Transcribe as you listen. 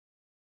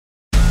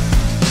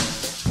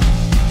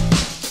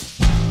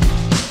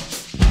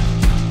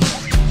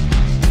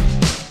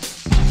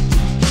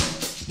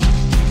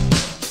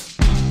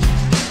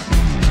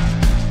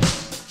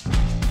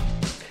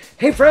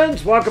Hey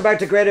friends, welcome back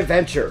to Great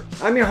Adventure.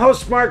 I'm your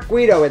host Mark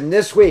Guido, and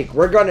this week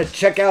we're going to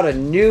check out a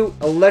new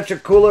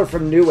electric cooler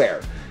from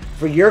Newair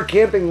for your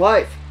camping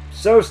life.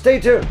 So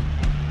stay tuned.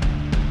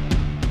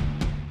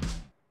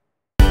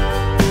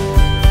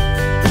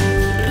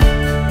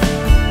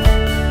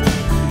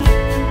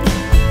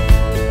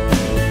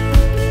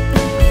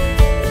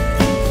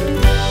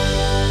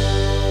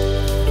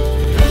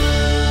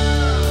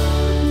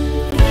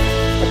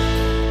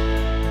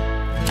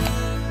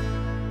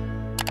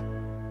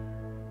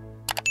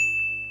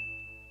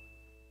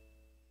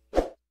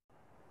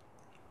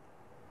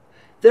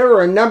 There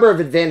are a number of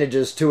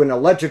advantages to an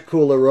electric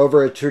cooler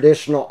over a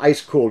traditional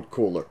ice-cooled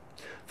cooler.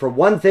 For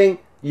one thing,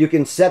 you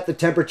can set the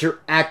temperature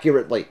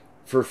accurately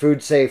for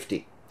food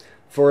safety.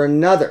 For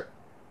another,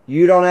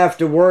 you don't have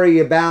to worry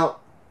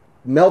about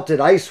melted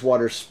ice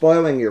water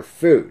spoiling your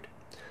food.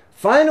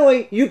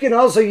 Finally, you can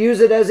also use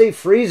it as a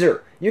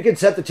freezer. You can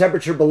set the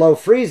temperature below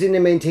freezing to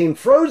maintain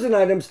frozen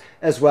items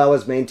as well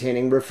as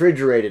maintaining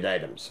refrigerated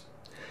items.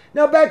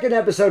 Now, back in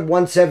episode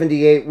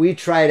 178, we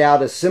tried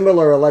out a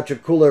similar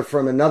electric cooler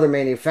from another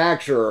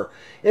manufacturer,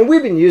 and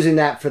we've been using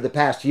that for the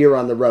past year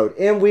on the road,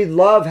 and we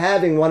love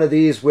having one of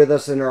these with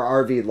us in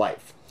our RV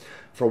life.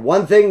 For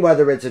one thing,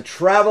 whether it's a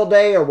travel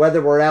day or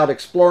whether we're out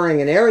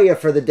exploring an area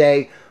for the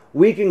day,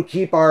 we can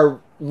keep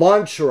our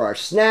lunch or our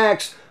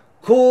snacks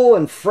cool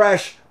and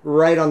fresh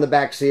right on the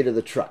back seat of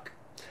the truck.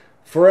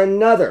 For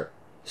another,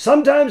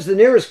 sometimes the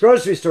nearest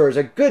grocery store is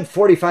a good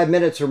 45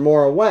 minutes or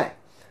more away.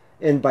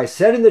 And by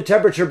setting the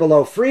temperature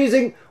below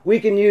freezing, we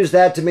can use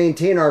that to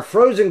maintain our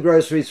frozen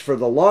groceries for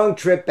the long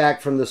trip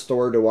back from the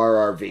store to our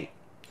RV.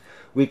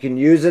 We can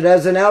use it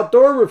as an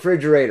outdoor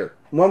refrigerator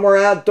when we're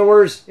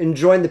outdoors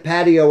enjoying the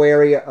patio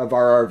area of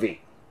our RV.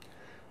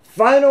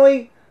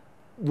 Finally,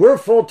 we're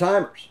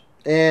full-timers,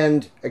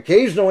 and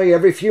occasionally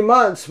every few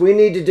months we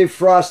need to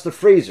defrost the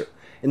freezer,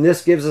 and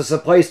this gives us a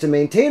place to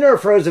maintain our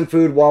frozen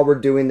food while we're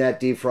doing that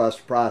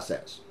defrost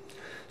process.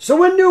 So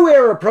when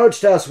Newair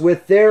approached us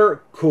with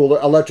their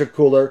electric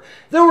cooler,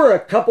 there were a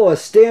couple of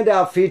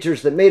standout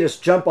features that made us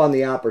jump on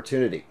the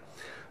opportunity.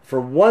 For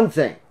one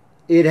thing,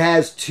 it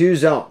has two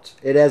zones.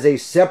 It has a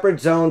separate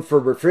zone for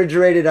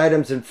refrigerated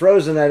items and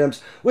frozen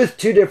items with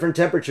two different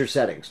temperature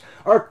settings.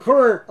 Our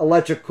current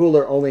electric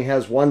cooler only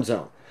has one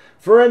zone.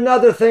 For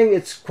another thing,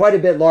 it's quite a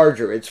bit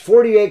larger. It's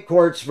 48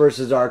 quarts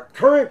versus our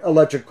current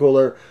electric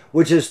cooler,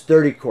 which is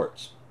 30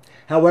 quarts.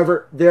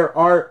 However, there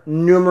are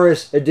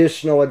numerous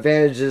additional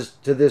advantages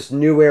to this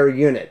Newair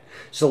unit.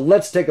 So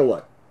let's take a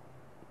look.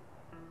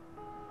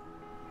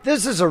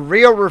 This is a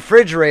real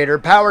refrigerator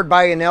powered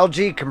by an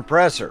LG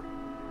compressor.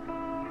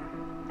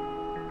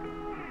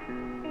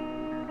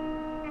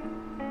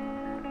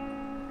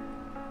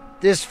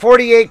 This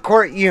 48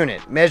 quart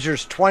unit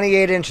measures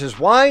 28 inches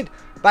wide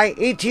by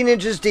 18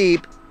 inches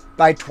deep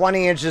by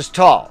 20 inches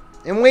tall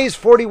and weighs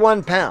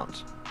 41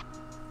 pounds.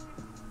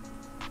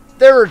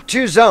 There are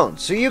two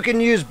zones, so you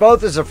can use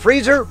both as a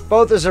freezer,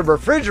 both as a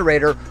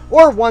refrigerator,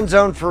 or one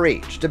zone for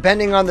each,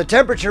 depending on the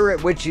temperature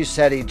at which you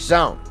set each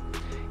zone.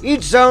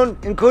 Each zone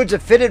includes a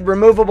fitted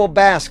removable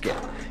basket,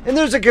 and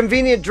there's a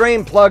convenient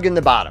drain plug in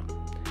the bottom.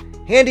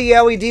 Handy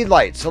LED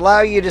lights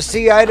allow you to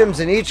see items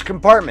in each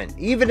compartment,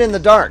 even in the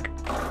dark.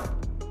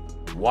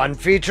 One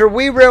feature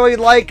we really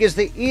like is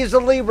the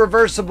easily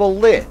reversible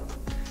lid.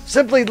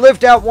 Simply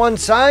lift out one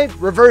side,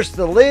 reverse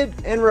the lid,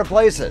 and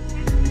replace it.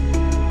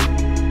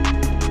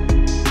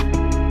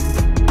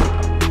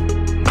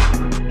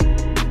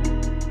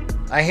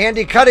 A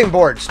handy cutting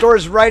board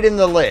stores right in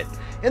the lid,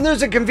 and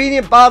there's a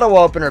convenient bottle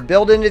opener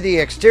built into the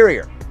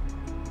exterior.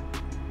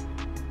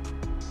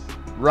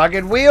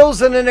 Rugged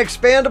wheels and an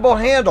expandable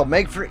handle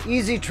make for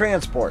easy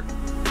transport.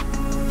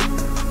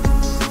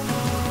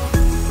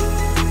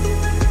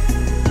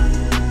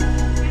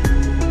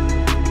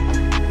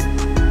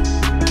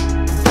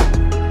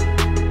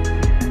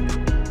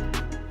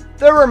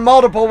 There are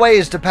multiple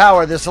ways to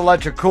power this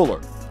electric cooler.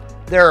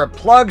 There are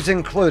plugs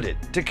included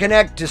to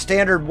connect to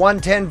standard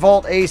 110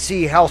 volt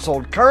AC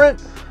household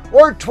current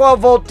or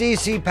 12 volt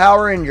DC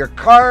power in your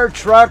car,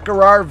 truck,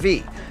 or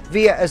RV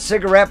via a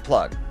cigarette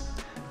plug.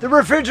 The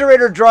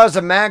refrigerator draws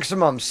a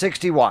maximum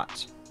 60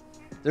 watts.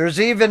 There's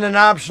even an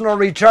optional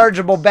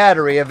rechargeable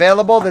battery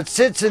available that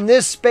sits in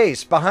this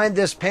space behind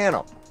this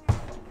panel.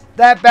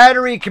 That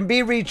battery can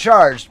be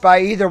recharged by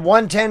either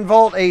 110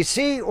 volt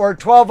AC or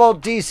 12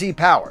 volt DC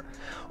power,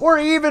 or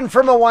even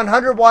from a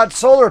 100 watt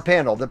solar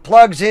panel that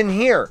plugs in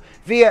here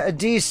via a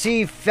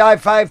DC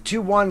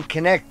 5521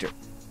 connector.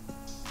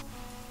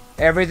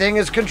 Everything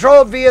is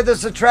controlled via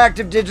this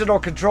attractive digital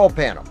control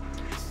panel.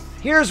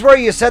 Here's where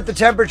you set the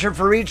temperature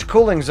for each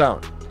cooling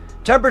zone.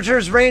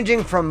 Temperatures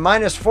ranging from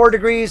 -4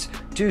 degrees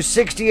to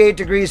 68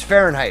 degrees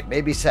Fahrenheit may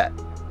be set.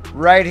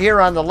 Right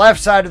here on the left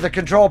side of the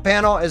control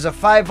panel is a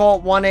 5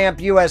 volt 1 amp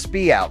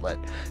USB outlet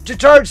to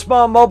charge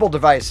small mobile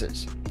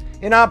devices.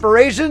 In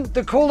operation,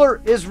 the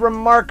cooler is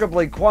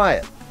remarkably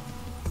quiet.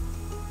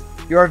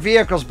 Your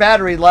vehicle's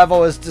battery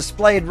level is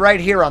displayed right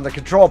here on the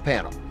control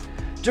panel.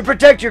 To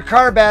protect your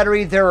car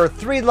battery, there are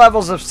 3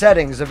 levels of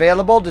settings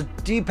available to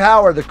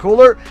depower the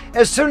cooler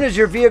as soon as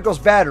your vehicle's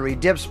battery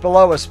dips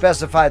below a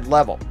specified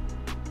level.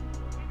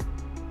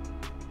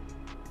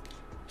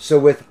 So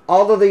with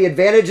all of the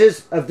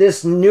advantages of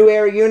this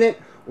Newair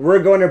unit,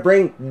 we're going to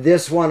bring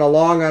this one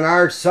along on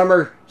our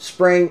summer,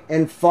 spring,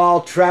 and fall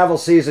travel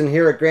season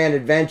here at Grand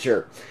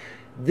Adventure.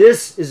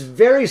 This is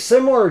very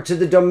similar to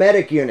the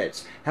Dometic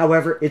units.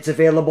 However, it's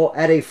available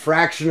at a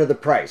fraction of the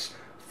price,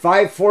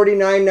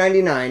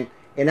 $549.99,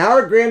 and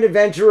our Grand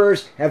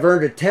Adventurers have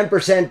earned a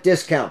 10%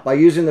 discount by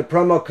using the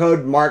promo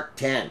code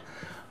MARK10.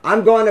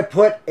 I'm going to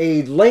put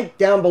a link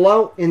down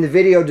below in the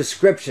video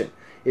description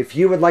if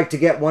you would like to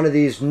get one of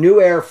these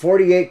Newair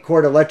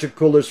 48-quart electric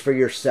coolers for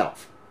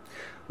yourself.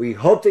 We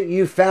hope that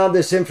you found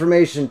this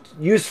information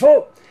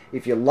useful.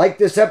 If you like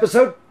this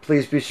episode,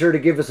 please be sure to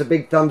give us a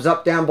big thumbs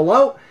up down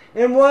below.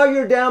 And while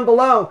you're down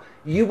below,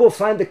 you will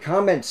find the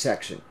comment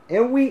section.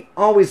 And we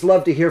always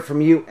love to hear from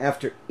you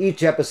after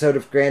each episode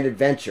of Grand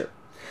Adventure.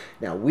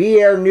 Now,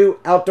 we air new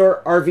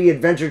outdoor RV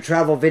adventure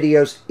travel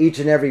videos each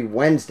and every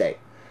Wednesday.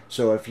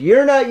 So if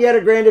you're not yet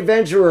a Grand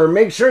Adventurer,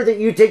 make sure that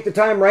you take the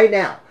time right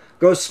now.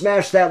 Go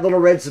smash that little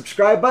red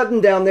subscribe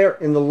button down there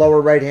in the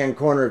lower right-hand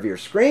corner of your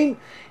screen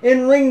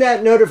and ring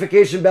that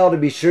notification bell to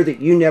be sure that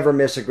you never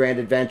miss a Grand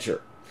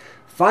Adventure.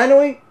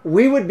 Finally,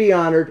 we would be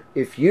honored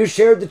if you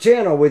shared the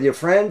channel with your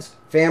friends,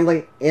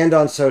 family, and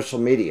on social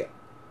media.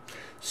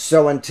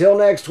 So until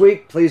next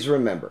week, please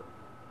remember,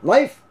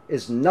 life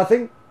is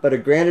nothing but a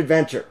grand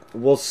adventure.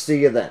 We'll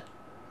see you then.